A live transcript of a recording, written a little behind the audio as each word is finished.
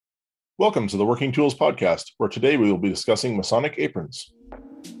Welcome to the Working Tools Podcast, where today we will be discussing Masonic Aprons.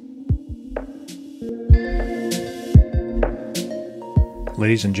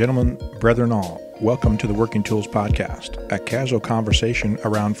 Ladies and gentlemen, brethren all, welcome to the Working Tools Podcast, a casual conversation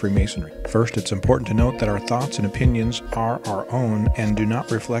around Freemasonry. First, it's important to note that our thoughts and opinions are our own and do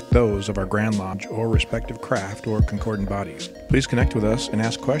not reflect those of our Grand Lodge or respective craft or concordant bodies. Please connect with us and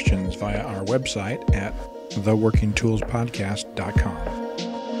ask questions via our website at theworkingtoolspodcast.com.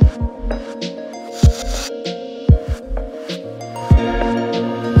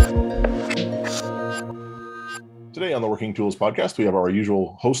 Today on the Working Tools Podcast, we have our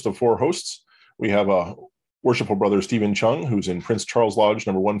usual host of four hosts. We have Worshipful Brother Stephen Chung, who's in Prince Charles Lodge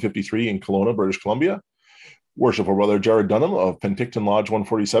number 153 in Kelowna, British Columbia. Worshipful Brother Jarrod Dunham of Penticton Lodge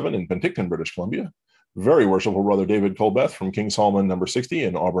 147 in Penticton, British Columbia. Very Worshipful Brother David Colbeth from King Solomon number 60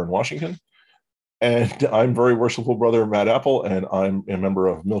 in Auburn, Washington. And I'm Very Worshipful Brother Matt Appel, and I'm a member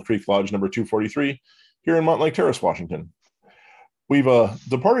of Mill Creek Lodge number 243 here in Montlake Terrace, Washington. We've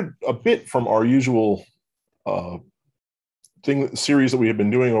departed a bit from our usual series that we have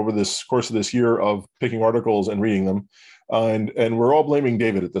been doing over this course of this year of picking articles and reading them. And we're all blaming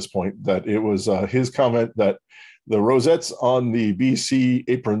David at this point, that it was his comment that the rosettes on the BC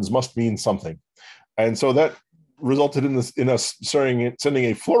aprons must mean something. And so that resulted in us sending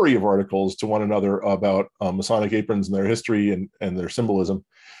a flurry of articles to one another about Masonic aprons and their history and their symbolism.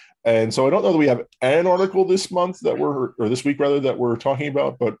 And so I don't know that we have an article this month or this week rather, that we're talking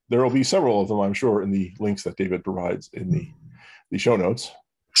about, but there will be several of them, I'm sure, in the links that David provides in the show notes.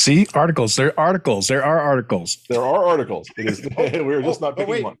 See, articles. There are articles. There are articles. There are articles. It is. We're just not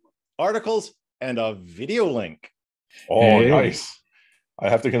picking one. Articles and a video link. Oh, hey. Nice. I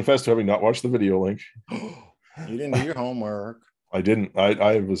have to confess to having not watched the video link. You didn't do your homework. I didn't.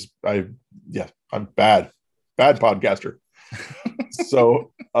 I'm bad podcaster.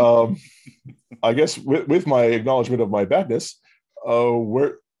 So I guess with my acknowledgement of my badness,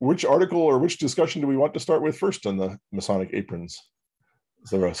 which article or which discussion do we want to start with first on the Masonic aprons?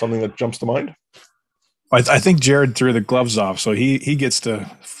 Is there something that jumps to mind? I think Jarrod threw the gloves off, so he gets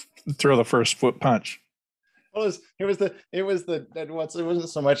to throw the first foot punch. Well, it wasn't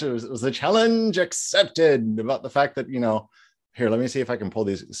so much. It was the challenge accepted about the fact that, here, let me see if I can pull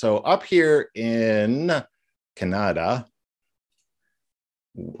these. So up here in Canada,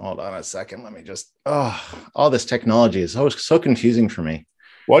 hold on a second. Let me just, all this technology is so confusing for me.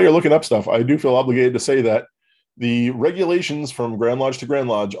 While you're looking up stuff, I do feel obligated to say that the regulations from Grand Lodge to Grand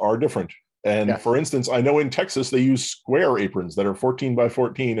Lodge are different. And yeah. For instance, I know in Texas, they use square aprons that are 14 by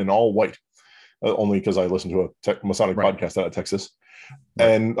 14 and all white, only because I listened to a Masonic podcast out of Texas. Right.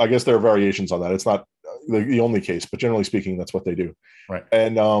 And I guess there are variations on that. It's not the only case, but generally speaking, that's what they do. Right.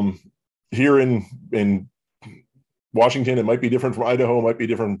 And here in Washington, it might be different from Idaho, it might be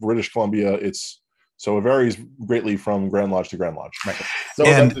different from British Columbia. So it varies greatly from Grand Lodge to Grand Lodge. Right. So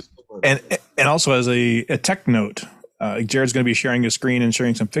and also as a tech note, Jarrod's going to be sharing his screen and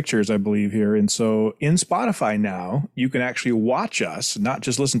sharing some pictures, I believe, here. And so in Spotify now, you can actually watch us, not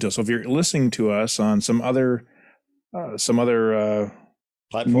just listen to us. So if you're listening to us on some other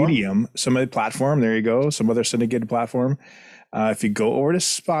platform? Medium, some other platform, there you go, some other syndicated platform. If you go over to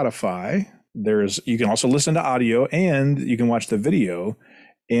Spotify, you can also listen to audio and you can watch the video.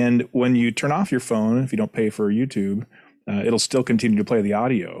 And when you turn off your phone, if you don't pay for YouTube, it'll still continue to play the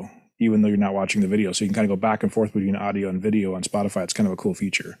audio, even though you're not watching the video. So you can kind of go back and forth between audio and video on Spotify. It's kind of a cool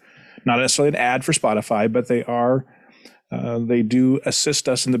feature. Not necessarily an ad for Spotify, but they do assist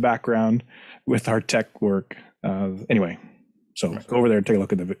us in the background with our tech work. Anyway, so go over there and take a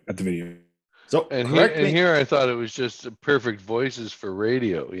look at the video. So here I thought it was just perfect voices for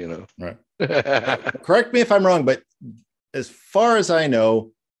radio, Right. Correct me if I'm wrong, but as far as I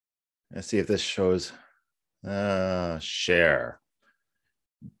know, let's see if this shows share.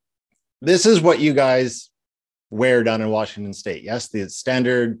 This is what you guys wear down in Washington State. Yes, the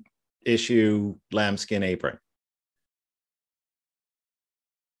standard issue lambskin apron.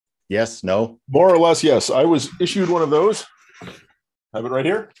 Yes, no? More or less, yes. I was issued one of those. Have it right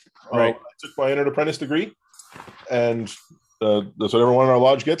here. Right. I took my entered apprentice degree, and that's what everyone in our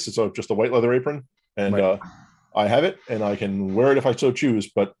lodge gets. It's just a white leather apron, and right. I have it, and I can wear it if I so choose,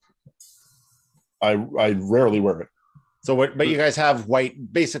 but I rarely wear it. So but you guys have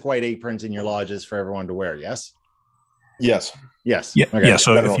basic white aprons in your lodges for everyone to wear, yes? Yes. Yes. Yeah. Okay. Yeah.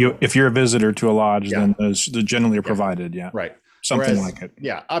 So if you're a visitor to a lodge, then those generally are provided. Yeah. Right. Something like it.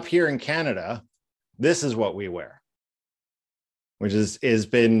 Yeah. Up here in Canada, this is what we wear, which it's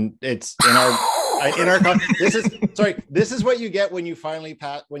in our this is what you get when you finally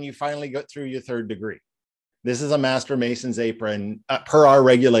go through your third degree. This is a Master Mason's apron per our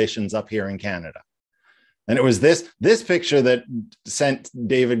regulations up here in Canada. And it was this picture that sent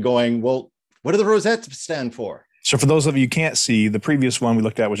David going, well, what do the rosettes stand for? So for those of you who can't see, the previous one we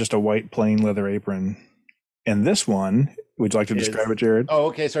looked at was just a white plain leather apron. And this one, would you like to describe it, Jarrod? Oh,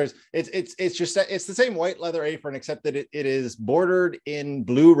 okay. Sorry. It's just, it's the same white leather apron, except that it is bordered in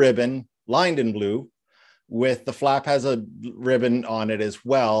blue ribbon, lined in blue, with the flap has a ribbon on it as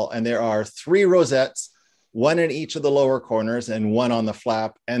well. And there are 3 rosettes, one in each of the lower corners and one on the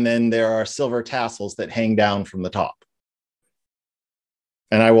flap. And then there are silver tassels that hang down from the top.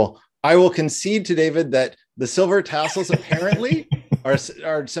 And I will concede to David that the silver tassels apparently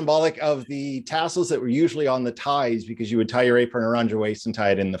are symbolic of the tassels that were usually on the ties, because you would tie your apron around your waist and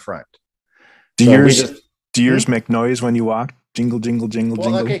tie it in the front. Do yours make noise when you walk? Jingle, jingle, jingle,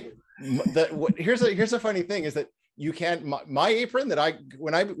 jingle. Okay. Here's a funny thing is that you can't, my apron that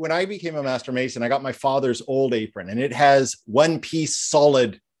when I became a Master Mason, I got my father's old apron, and it has one piece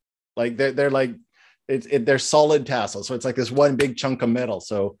solid, like they're like, they're solid tassels. So it's like this one big chunk of metal.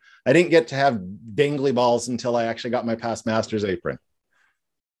 So I didn't get to have dangly balls until I actually got my past master's apron.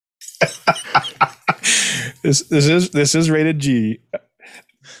 This is rated G.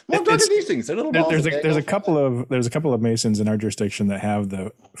 Well, look at these things. They're little balls. There's a couple of Masons in our jurisdiction that have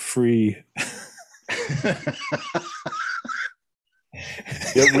the free.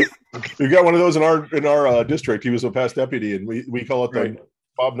 Yeah, we've got one of those in our district. He was a past deputy, and we call it the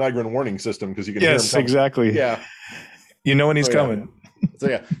Bob Nygren warning system, because you can hear him coming. Exactly. Yeah, you know when he's coming.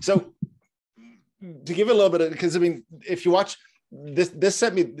 So to give it a little bit of, because I mean, if you watch this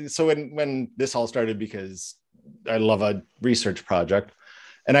set me, so when this all started, because I love a research project,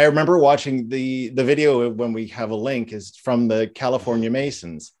 and I remember watching the video when we have a link is from the California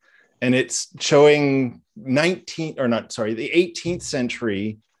Masons, and it's showing the 18th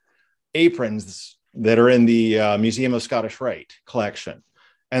century aprons that are in the Museum of Scottish Rite collection.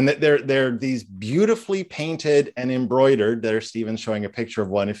 And that they're these beautifully painted and embroidered. There's Stephen showing a picture of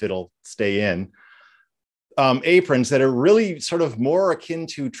one, if it'll stay in, aprons that are really sort of more akin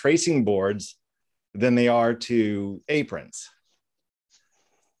to tracing boards than they are to aprons.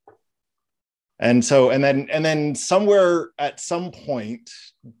 And so, and then somewhere at some point,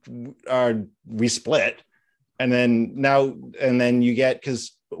 we split, and then you get,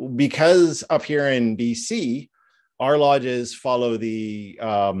 because up here in BC, our lodges follow the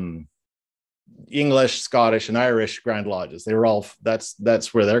English, Scottish, and Irish Grand Lodges. They were all,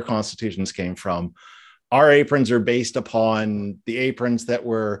 that's where their constitutions came from. Our aprons are based upon the aprons that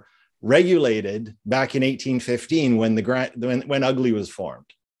were regulated back in 1815 when Ugly was formed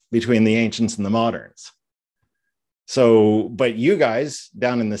between the ancients and the moderns. So, but you guys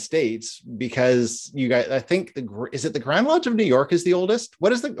down in the States, because you guys, I think is it the Grand Lodge of New York is the oldest?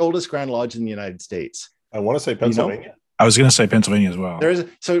 What is the oldest Grand Lodge in the United States? I want to say Pennsylvania. You know? I was going to say Pennsylvania as well.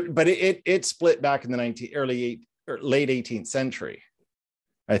 But it split back in the late 18th century.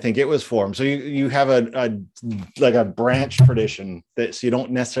 I think it was formed. So you have a branch tradition so you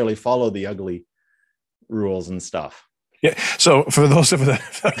don't necessarily follow the Ugly rules and stuff. Yeah. So for those of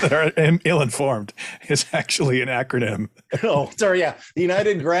us that are ill-informed, it's actually an acronym. Oh, sorry. Yeah. The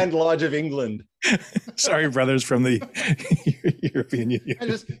United Grand Lodge of England. Sorry, brothers from the European Union.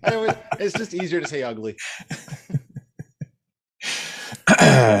 It's just easier to say Ugly.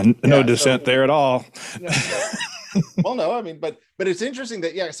 No dissent there at all. Well, no, I mean, but it's interesting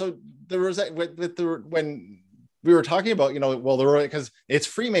that, so there was when we were talking about, because it's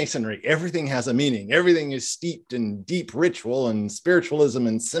Freemasonry, everything has a meaning, everything is steeped in deep ritual and spiritualism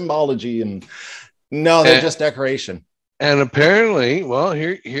and symbology, and they're just decoration. And apparently, well,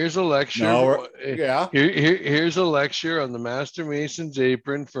 here's a lecture. Here's a lecture on the Master Mason's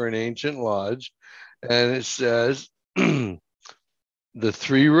apron for an ancient lodge, and it says the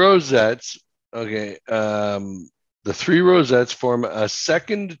 3 rosettes. Okay, the 3 rosettes form a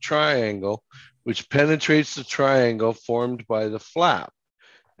second triangle, which penetrates the triangle formed by the flap,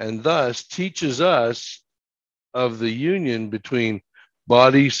 and thus teaches us of the union between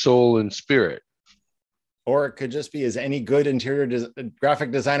body, soul, and spirit. Or it could just be, as any good interior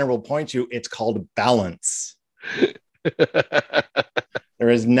graphic designer will point you, it's called balance. There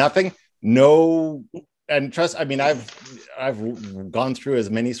is nothing, and trust, I mean, I've gone through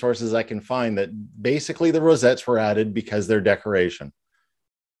as many sources as I can find that basically the rosettes were added because they're decoration.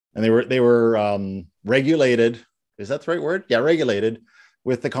 And they were regulated. Is that the right word? Yeah, regulated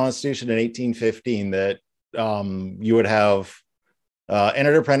with the Constitution in 1815 that you would have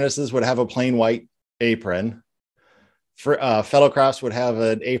entered apprentices would have a plain white apron. Fellow crafts would have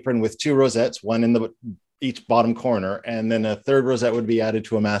an apron with 2 rosettes, one in each bottom corner, and then a third rosette would be added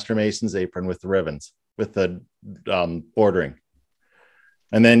to a Master Mason's apron with the ribbons. with the bordering.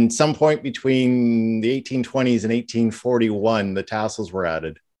 And then some point between the 1820s and 1841, the tassels were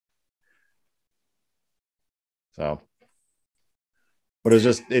added. So, but it was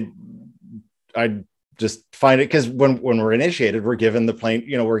just, I just find it, because when we're initiated, we're given the plain,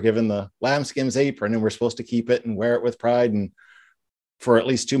 we're given the lambskin's apron, and we're supposed to keep it and wear it with pride and for at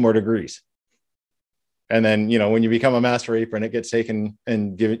least 2 more degrees. And then, when you become a master apron, it gets taken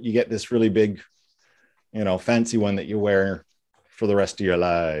and you get this really big, fancy one that you wear for the rest of your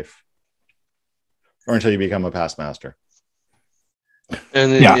life, or until you become a past master.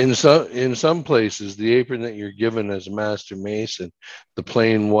 And in some places, the apron that you're given as a master mason, the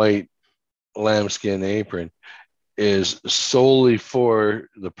plain white lambskin apron, is solely for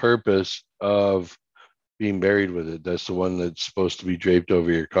the purpose of being buried with it. That's the one that's supposed to be draped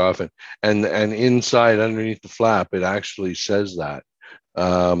over your coffin, and inside underneath the flap, it actually says that.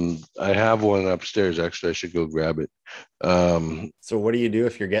 I have one upstairs. Actually, I should go grab it. So what do you do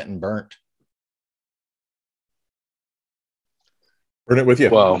if you're getting burnt? Burn it with you.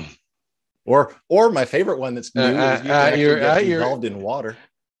 Well, or my favorite one that's new is you can actually get dissolved in water.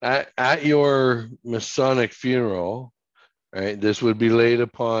 At your Masonic funeral, right? This would be laid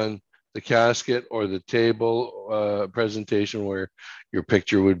upon the casket or the table presentation where your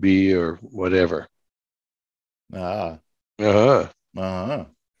picture would be, or whatever. I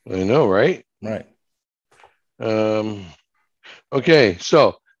know, right? Right. Okay,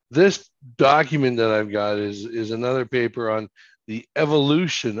 so this document that I've got is another paper on the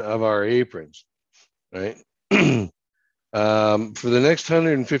evolution of our aprons, right? For the next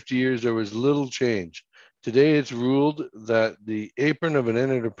 150 years, there was little change. Today, it's ruled that the apron of an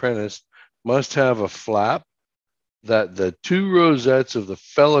entered apprentice must have a flap, that the 2 rosettes of the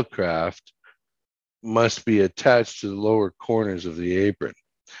fellow craft must be attached to the lower corners of the apron.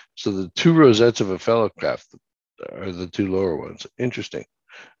 So the 2 rosettes of a fellow craft are the 2 lower ones. Interesting.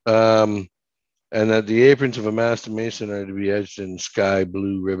 And that the aprons of a master mason are to be edged in sky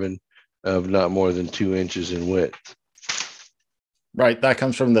blue ribbon of not more than 2 inches in width. Right. That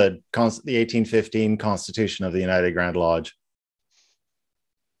comes from the 1815 Constitution of the United Grand Lodge.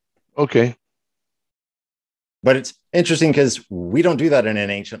 Okay. But it's interesting because we don't do that in an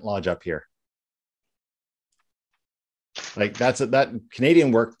ancient lodge up here. Like that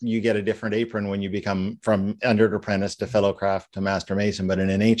Canadian work, you get a different apron when you become from entered apprentice to fellow craft to master mason, but in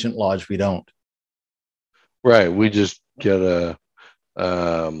an ancient lodge, we don't. Right. We just get a,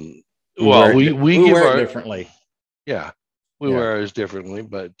 we wear it differently. Yeah. We wear ours differently,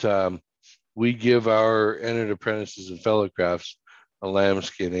 but we give our entered apprentices and fellow crafts a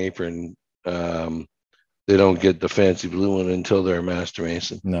lambskin apron. They don't get the fancy blue one until they're a master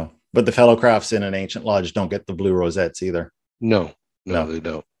mason. No, but the fellow crafts in an ancient lodge don't get the blue rosettes either. No, they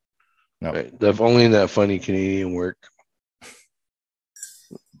don't. No, right. Only in that funny Canadian work.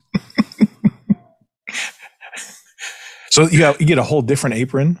 So you get a whole different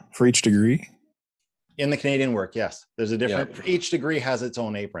apron for each degree? In the Canadian work, yes. There's a different, each degree has its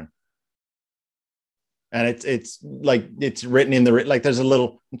own apron. And it's like, it's written in there's a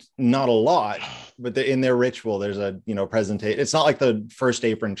little, not a lot, but in their ritual, there's a, presentation. It's not like the first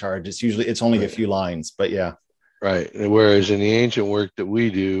apron charge. It's only a few lines, but yeah. Right. Whereas in the ancient work that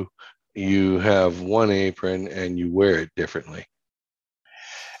we do, you have one apron and you wear it differently.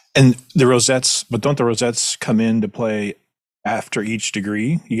 And the rosettes, but don't the rosettes come into play after each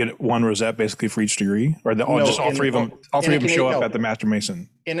degree? You get 1 rosette basically for each degree, or all three of them show up at the master mason.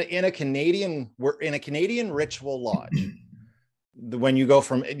 In a Canadian ritual lodge, when you go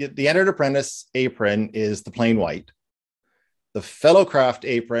from the entered apprentice apron is the plain white. The fellow craft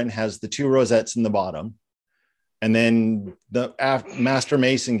apron has the 2 rosettes in the bottom, and then the master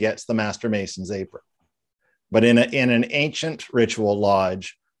mason gets the master mason's apron. But in an ancient ritual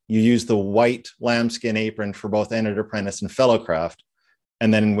lodge, you use the white lambskin apron for both entered apprentice and fellow craft.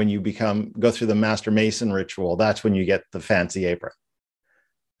 And then when you go through the master mason ritual, that's when you get the fancy apron.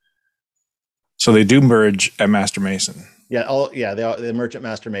 So they do merge at master mason. Yeah. They merge at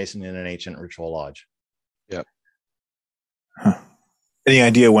master mason in an ancient ritual lodge. Yep. Huh. Any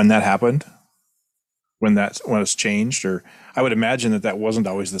idea when that happened? When it's changed? Or I would imagine that wasn't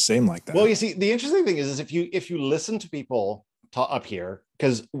always the same like that. Well, you see, the interesting thing is if you listen to people up here,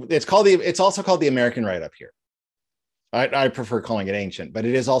 because it's also called the American Rite up here. I prefer calling it ancient, but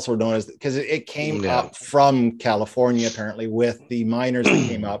it is also known as, because it came up from California, apparently, with the miners that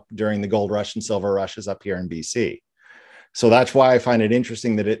came up during the gold rush and silver rushes up here in BC. So that's why I find it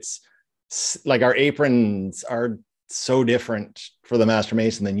interesting that it's like our aprons are so different for the master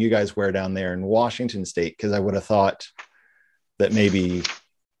mason than you guys wear down there in Washington state, because I would have thought that maybe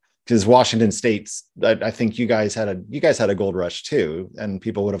because Washington State's, I think you guys had a gold rush too, and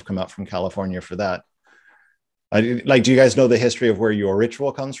people would have come out from California for that. Like, do you guys know the history of where your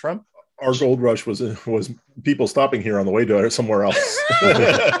ritual comes from? Our gold rush was people stopping here on the way to somewhere else.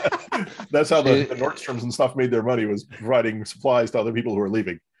 That's how the Nordstroms and stuff made their money, was providing supplies to other people who were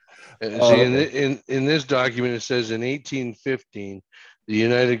leaving. See, in this document, it says in 1815, the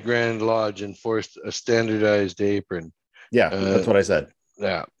United Grand Lodge enforced a standardized apron. Yeah, that's what I said.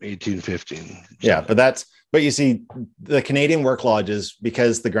 Yeah, 1815. Yeah, but you see, the Canadian work lodges,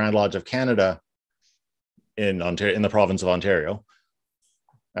 because the Grand Lodge of Canada in Ontario, in the province of Ontario,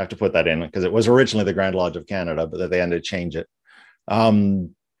 I have to put that in because it was originally the Grand Lodge of Canada, but they ended to change it.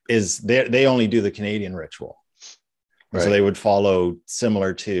 Is they only do the Canadian ritual. Right. So they would follow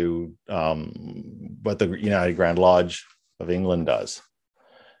similar to what the United Grand Lodge of England does.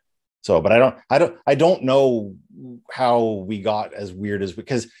 So, but I don't know how we got as weird as,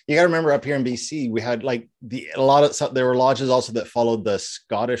 because you got to remember up here in BC, we had like there were lodges also that followed the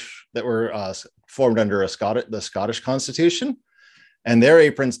Scottish, that were formed under the Scottish Constitution, and their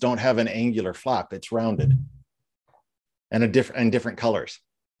aprons don't have an angular flap; it's rounded, and different colors.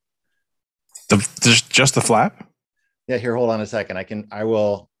 Just the flap? Yeah, here, hold on a second. I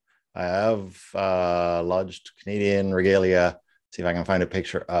have lodged Canadian regalia. See if I can find a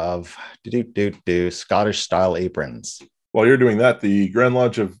picture of Scottish style aprons. While you're doing that, the Grand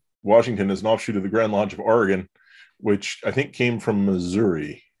Lodge of Washington is an offshoot of the Grand Lodge of Oregon, which I think came from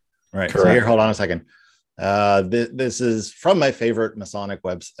Missouri. Right. Correct. So here, hold on a second. This is from my favorite Masonic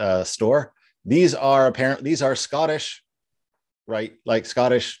web store. These are Scottish, right? Like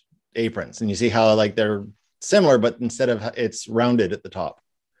Scottish aprons, and you see how like they're similar, but instead of it's rounded at the top.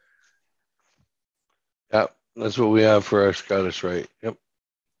 Yeah, that's what we have for our Scottish rite. Yep.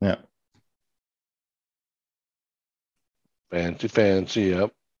 Yeah. Fancy.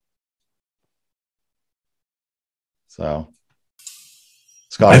 Yep. So,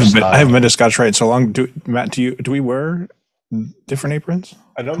 Scottish. I haven't been to Scottish rite so long. Matt, do we wear different aprons?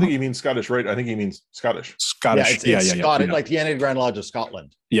 I don't think he means Scottish rite. I think he means Scottish. Scottish. Yeah, it's Scottish, like the United Grand Lodge of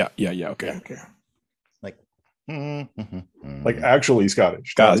Scotland. Yeah. Okay. Like actually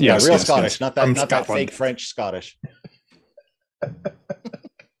Scottish. Real Scottish, not that fake French Scottish.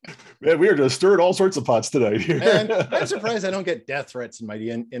 Man, we are just stirring all sorts of pots tonight here. And I'm surprised I don't get death threats in my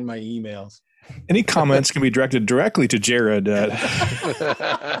emails. Any comments can be directed directly to Jarrod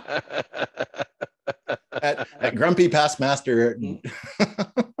at Grumpy Past Master.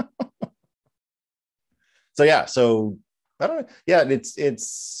 So I don't know. Yeah,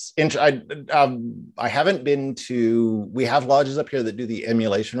 it's I haven't been to. We have lodges up here that do the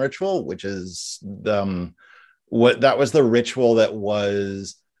emulation ritual, which is that was the ritual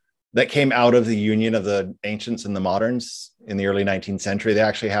that came out of the union of the ancients and the moderns in the early 19th century. They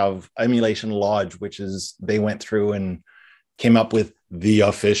actually have emulation lodge, which is they went through and came up with the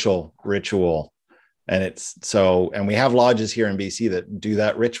official ritual, and we have lodges here in BC that do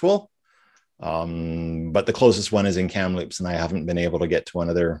that ritual. But the closest one is in Kamloops, and I haven't been able to get to one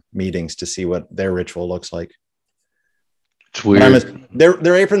of their meetings to see what their ritual looks like. It's weird.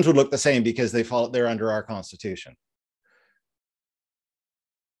 Their aprons would look the same because they're under our Constitution.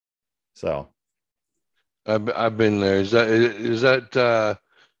 So, I've been there. Is that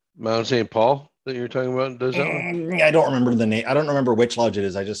Mount St. Paul that you're talking about? Does that one? I don't remember the name. I don't remember which lodge it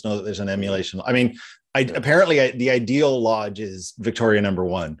is. I just know that there's an emulation. I mean, apparently the ideal lodge is Victoria No.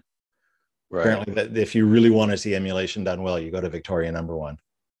 1. Right. Apparently, that if you really want to see emulation done well, you go to Victoria No. 1.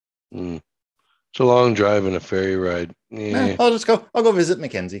 It's a long drive and a ferry ride. Yeah. I'll go visit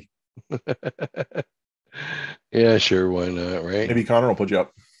Mackenzie. Yeah, sure. Why not? Right. Maybe Connor will put you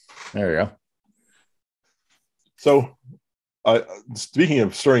up. There you go. So, speaking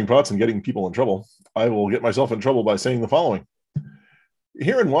of stirring pots and getting people in trouble, I will get myself in trouble by saying the following.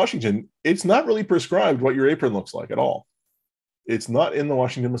 Here in Washington, it's not really prescribed what your apron looks like at all. It's not in the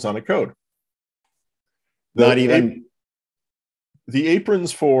Washington Masonic Code. The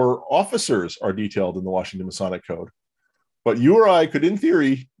aprons for officers are detailed in the Washington Masonic Code, but you or I could, in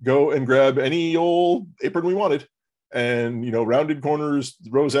theory, go and grab any old apron we wanted, and rounded corners,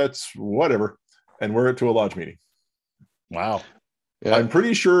 rosettes, whatever, and wear it to a lodge meeting. Wow! Yeah. I'm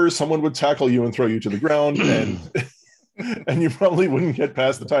pretty sure someone would tackle you and throw you to the ground, and and you probably wouldn't get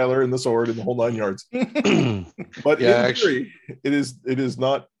past the Tyler and the sword and the whole 9 yards. But yeah, in theory, it is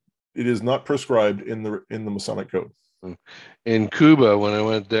not prescribed in the Masonic Code. In Cuba, when I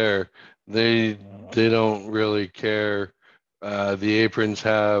went there, they don't really care. The aprons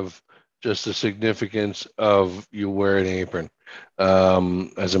have just the significance of you wear an apron.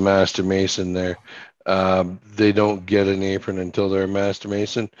 As a Master Mason there, they don't get an apron until they're a Master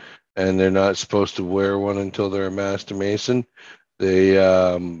Mason, and they're not supposed to wear one until they're a Master Mason. They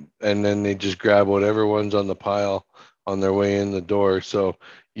and then they just grab whatever one's on the pile on their way in the door. So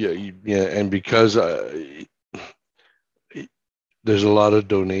yeah, and because there's a lot of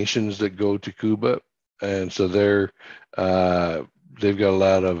donations that go to Cuba, and so they've got a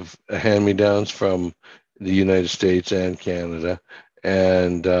lot of hand-me-downs from the United States and Canada,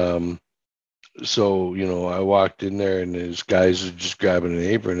 and so I walked in there and these guys are just grabbing an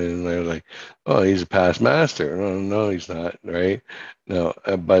apron and they're like, "Oh, he's a past master." No, he's not, right? No,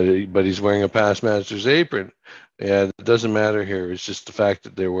 but he's wearing a past master's apron. Yeah, it doesn't matter here. It's just the fact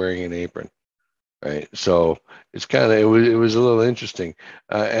that they're wearing an apron, right? So it's kind of it was a little interesting,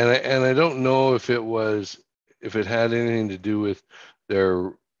 and I don't know if it had anything to do with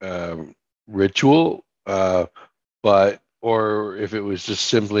their ritual, but or if it was just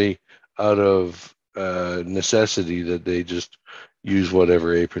simply out of necessity that they just use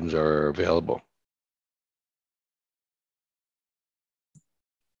whatever aprons are available.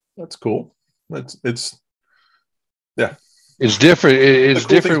 That's cool. It's yeah. It's different. It's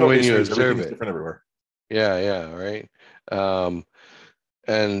cool different when you observe it. Different everywhere. Yeah, right. And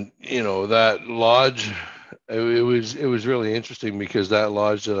that lodge, it was really interesting because that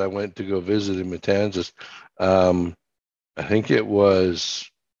lodge that I went to go visit in Matanzas, I think it was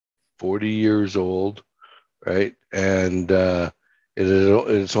 40 years old, right? And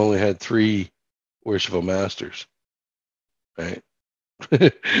it's only had 3 worshipful masters, right?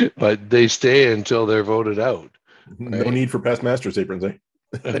 But they stay until they're voted out. Right? No need for past masters aprons, eh?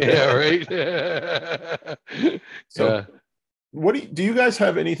 Yeah, right. So, yeah. What do you guys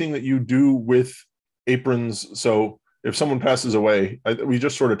have anything that you do with aprons? So, if someone passes away, we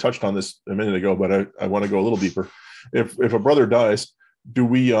just sort of touched on this a minute ago, but I want to go a little deeper. If a brother dies,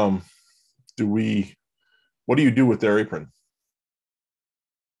 what do you do with their apron?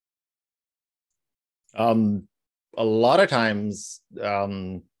 A lot of times,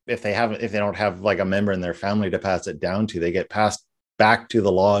 if they don't have like a member in their family to pass it down to, they get passed back to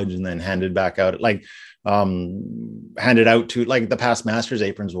the lodge and then handed back out, like handed out to, like, the past master's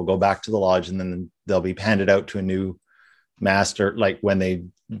aprons will go back to the lodge and then they'll be handed out to a new master, like when they're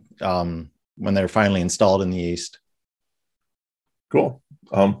finally installed in the East. Cool.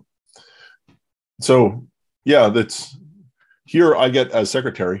 So yeah, that's here. I get, as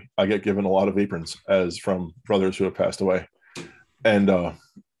secretary, I get given a lot of aprons as from brothers who have passed away. And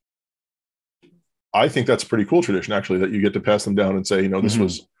I think that's a pretty cool tradition, actually, that you get to pass them down and say,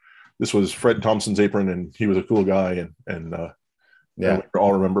 this was Fred Thompson's apron and he was a cool guy. And yeah, we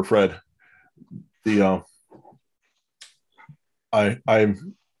all remember Fred. There's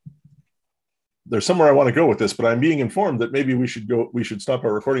somewhere I want to go with this, but I'm being informed that maybe we should stop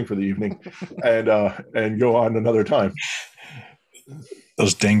our recording for the evening and go on another time.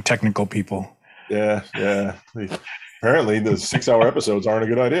 Those dang technical people. Yeah. Apparently the 6-hour episodes aren't a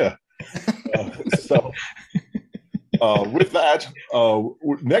good idea. With that,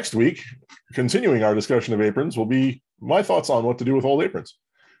 next week, continuing our discussion of aprons, will be my thoughts on what to do with old aprons,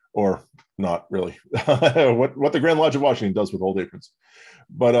 or not really, what the Grand Lodge of Washington does with old aprons.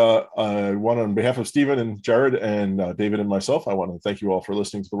 But I want, on behalf of Stephen and Jarrod and David and myself, I want to thank you all for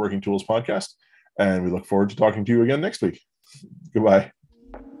listening to the Working Tools podcast, and we look forward to talking to you again next week. Goodbye.